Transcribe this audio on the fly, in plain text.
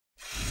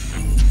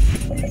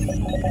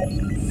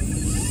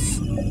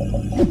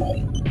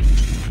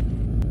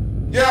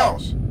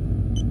Yells.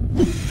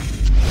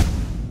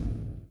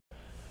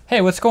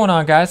 Hey, what's going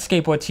on, guys?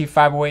 Skateboard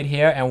T508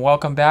 here, and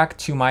welcome back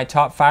to my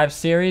top 5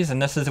 series,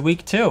 and this is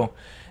week 2.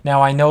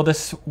 Now, I know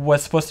this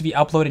was supposed to be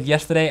uploaded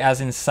yesterday,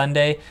 as in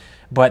Sunday,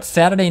 but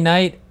Saturday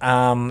night,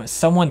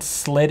 someone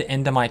slid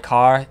into my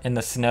car in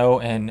the snow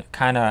and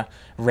kind of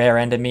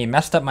rear-ended me,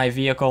 messed up my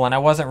vehicle, and I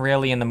wasn't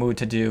really in the mood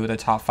to do the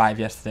top 5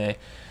 yesterday.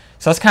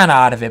 So I was kind of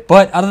out of it.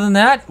 But other than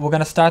that, we're going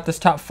to start this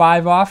top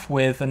 5 off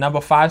with the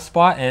number 5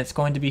 spot, and it's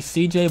going to be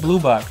CJ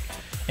Bluebuck.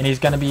 And he's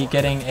going to be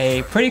getting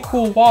a pretty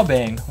cool wall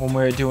bang when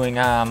we're doing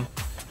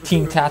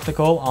Team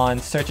Tactical on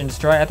Search and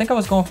Destroy. I think I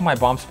was going for my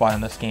bomb spot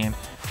in this game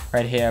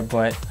right here.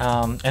 But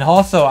and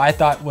also I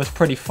thought was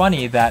pretty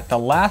funny that the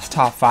last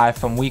top 5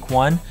 from week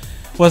 1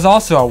 was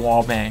also a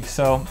wall bang.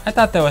 So I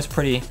thought that was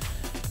pretty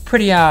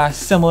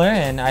similar,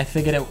 and I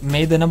figured it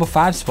made the number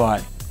 5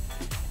 spot.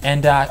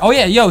 And oh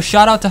yeah, yo,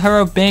 shout out to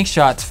Hero Bank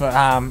Shots for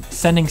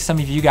sending some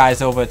of you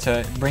guys over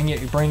to bring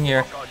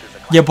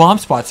your bomb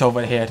spots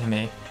over here to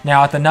me.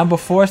 Now at the number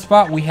 4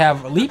 spot, we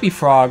have Leapy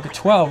Frog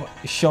 12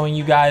 showing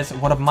you guys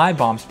one of my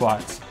bomb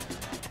spots.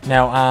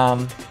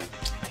 Now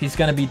he's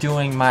gonna be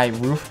doing my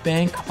roof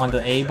bank on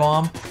the A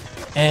bomb,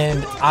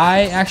 and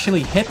I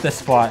actually hit this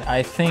spot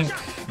I think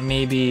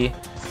maybe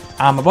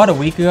about a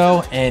week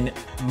ago, and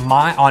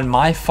on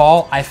my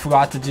fault I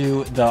forgot to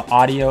do the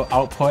audio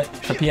output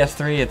for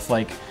PS3. It's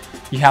like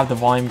you have the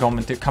volume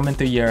coming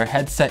through your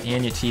headset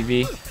and your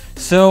TV.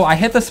 So I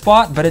hit the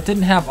spot, but it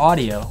didn't have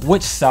audio,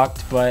 which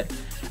sucked. But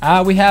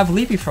we have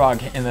Leapy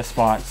Frog in the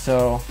spot,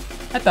 so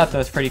I thought that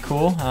was pretty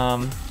cool.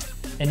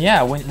 And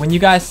yeah, when you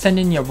guys send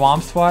in your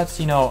bomb spots,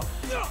 you know,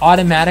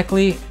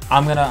 automatically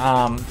I'm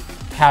gonna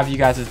have you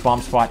guys'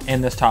 bomb spot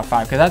in this top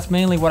 5, because that's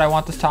mainly what I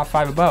want this top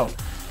 5 about.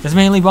 There's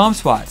mainly bomb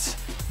spots,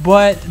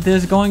 but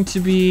there's going to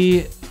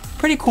be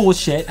pretty cool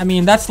shit. I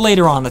mean, that's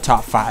later on in the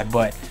top 5,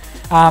 but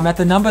at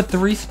the number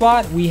 3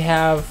 spot, we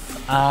have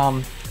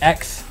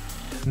X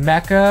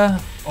Mecha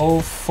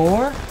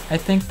 04, I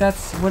think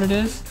that's what it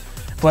is.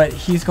 But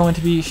he's going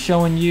to be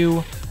showing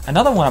you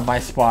another one of my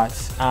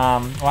spots.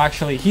 Well,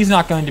 actually, he's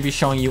not going to be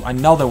showing you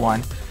another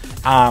one.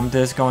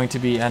 There's going to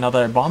be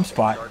another bomb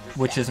spot,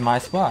 which is my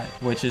spot,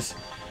 which is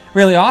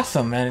really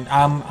awesome. And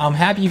I'm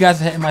happy you guys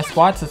are hitting my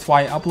spots. That's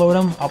why I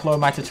upload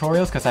my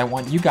tutorials, because I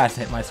want you guys to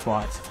hit my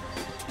spots.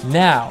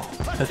 Now,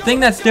 the thing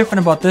that's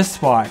different about this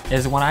spot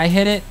is when I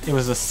hit it, it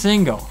was a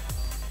single.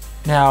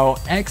 Now,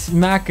 X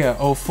Mecha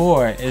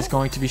 04 is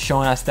going to be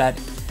showing us that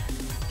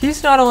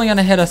he's not only going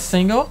to hit a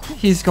single,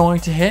 he's going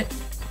to hit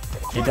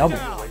a double.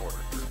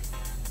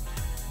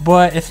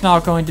 But it's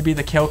not going to be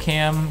the kill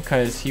cam,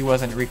 because he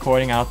wasn't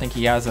recording. I don't think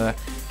he has a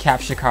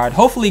capture card.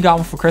 Hopefully he got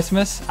one for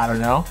Christmas. I don't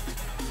know.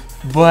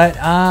 But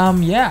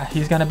yeah,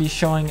 he's going to be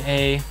showing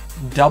a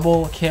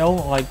double kill,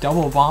 like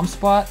double bomb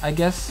spot, I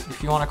guess,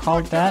 if you want to call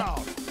it that.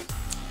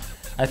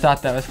 I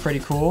thought that was pretty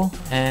cool.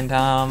 And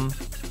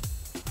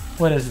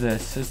what is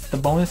this? Is it the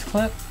bonus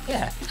clip?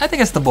 Yeah, I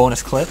think it's the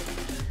bonus clip.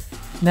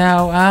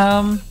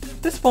 Now,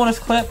 this bonus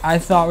clip I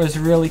thought was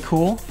really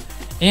cool,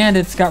 and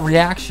it's got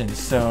reactions,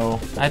 so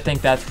I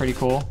think that's pretty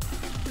cool.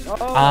 We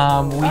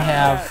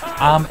have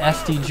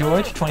SD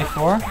George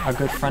 24, a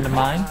good friend of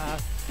mine,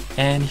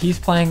 and he's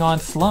playing on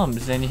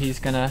Slums, and he's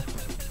gonna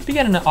be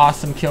getting an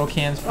awesome kill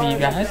cams for you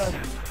guys.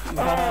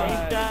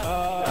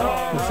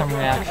 There's some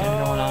reaction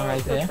going on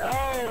right there.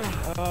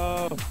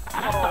 Oh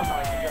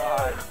my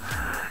god.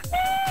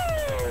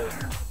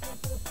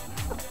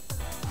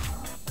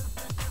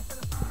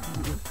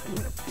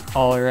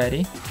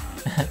 Already.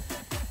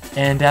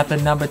 And at the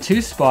number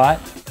 2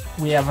 spot,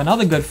 we have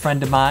another good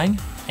friend of mine,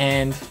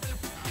 and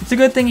it's a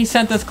good thing he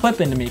sent this clip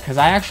into me, because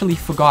I actually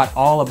forgot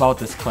all about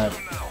this clip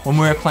when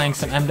we were playing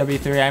some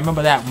MW3. I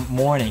remember that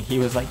morning he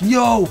was like,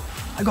 yo,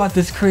 I got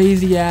this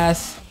crazy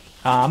ass,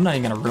 I'm not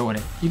even gonna ruin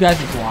it, you guys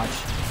need to watch.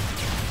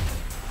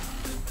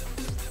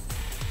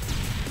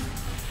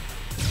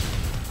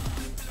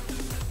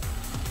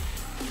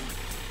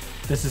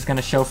 This is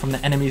gonna show from the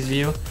enemy's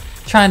view.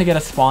 Trying to get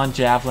a spawn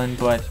javelin,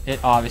 but it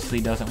obviously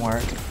doesn't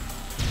work.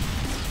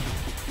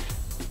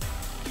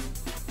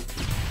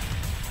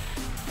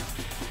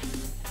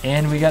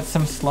 And we got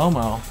some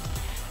slow-mo.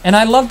 And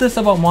I love this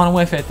about Modern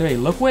Warfare 3.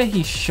 Look where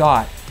he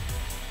shot.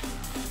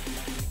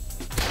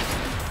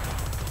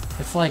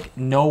 It's like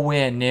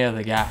nowhere near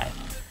the guy.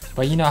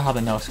 But you know how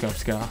the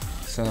no-scopes go.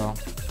 So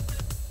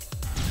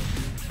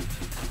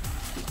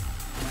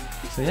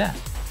yeah,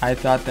 I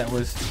thought that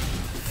was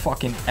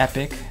fucking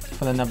epic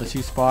for the number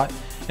 2 spot.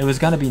 It was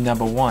gonna be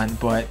number 1,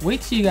 but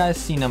wait till you guys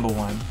see number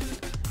 1.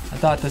 I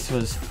thought this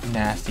was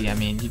nasty. I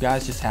mean, you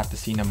guys just have to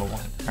see number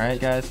 1. Alright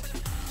guys?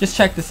 Just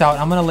check this out.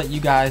 I'm gonna let you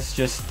guys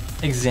just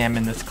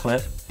examine this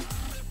clip,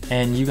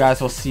 and you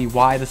guys will see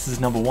why this is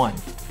number 1.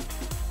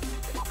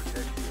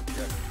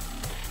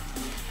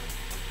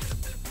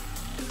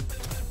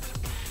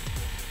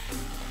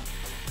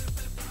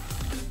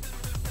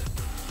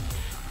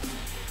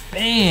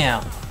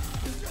 Bam!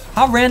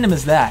 How random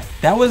is that?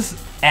 That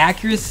was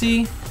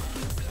accuracy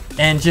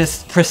and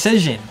just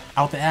precision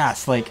out the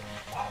ass. Like,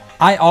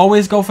 I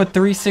always go for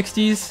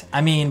 360s.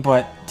 I mean,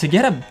 but to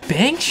get a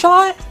bank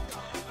shot,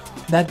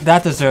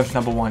 that deserves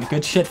number one.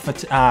 Good shit for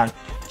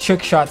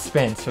trick shot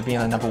spins for being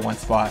on the number one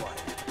spot.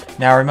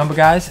 Now remember,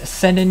 guys,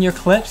 send in your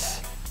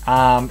clips.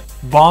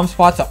 Bomb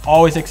spots are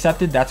always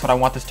accepted. That's what I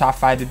want this top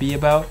 5 to be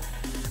about.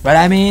 But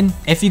I mean,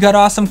 if you got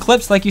awesome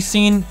clips like you've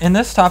seen in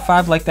this top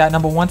 5, like that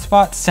number one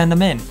spot, send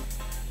them in.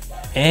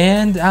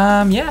 And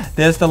yeah,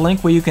 there's the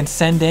link where you can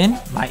send in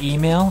my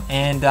email.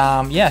 And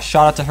yeah,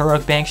 shout out to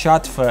Heroic Bank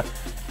Shots for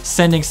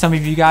sending some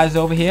of you guys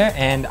over here.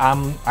 And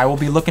I will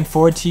be looking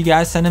forward to you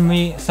guys sending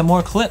me some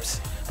more clips.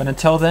 But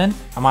until then,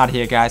 I'm out of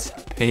here, guys.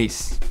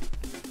 Peace.